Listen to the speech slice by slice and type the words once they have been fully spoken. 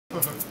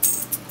Oh,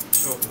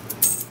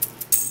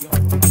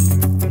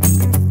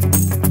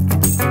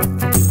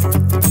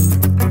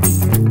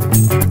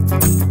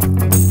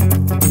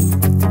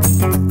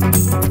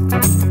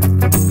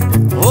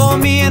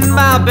 me and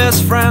my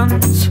best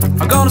friends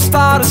are gonna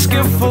start a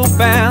skiffle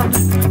band.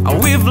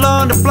 We've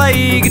learned to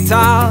play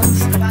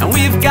guitars, and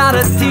we've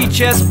gotta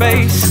teach us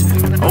bass.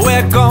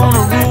 We're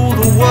gonna rule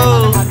the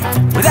world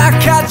with our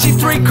catchy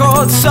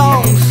three-chord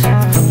songs,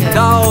 and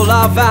all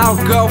of our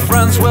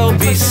girlfriends will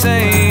be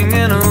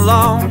singing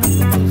along.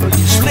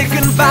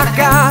 Slicking back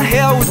our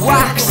hair with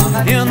wax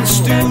in the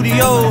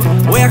studio,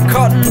 we're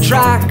cutting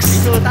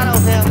tracks,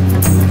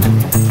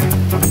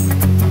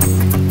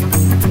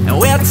 and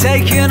we're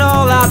taking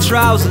all our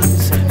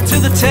trousers to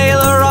the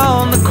tailor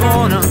on the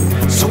corner,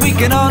 so we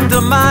can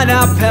undermine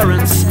our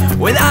parents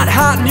with that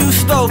hot new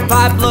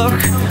stovepipe look.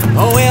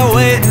 Oh, we're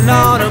waiting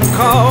on a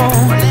call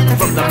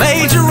from the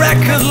major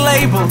record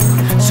label,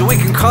 so we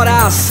can cut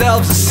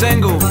ourselves a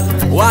single,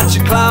 watch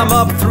it climb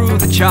up through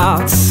the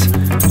charts.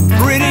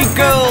 Pretty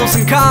girls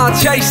and car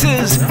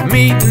chasers,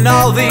 meeting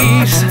all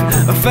these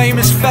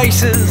famous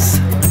faces.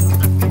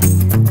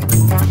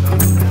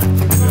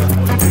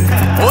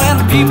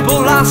 When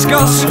people ask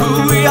us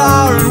who we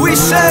are and we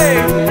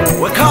say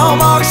we're Karl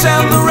Marx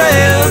and the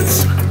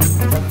Reds,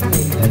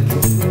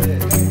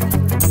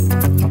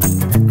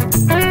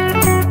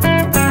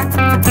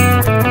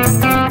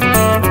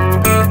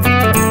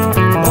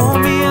 oh,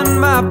 me and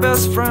my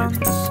best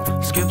friends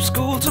skip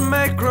school to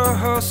make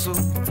rehearsal.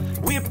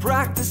 We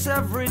practice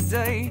every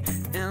day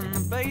in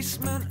the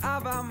basement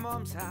of our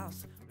mom's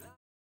house.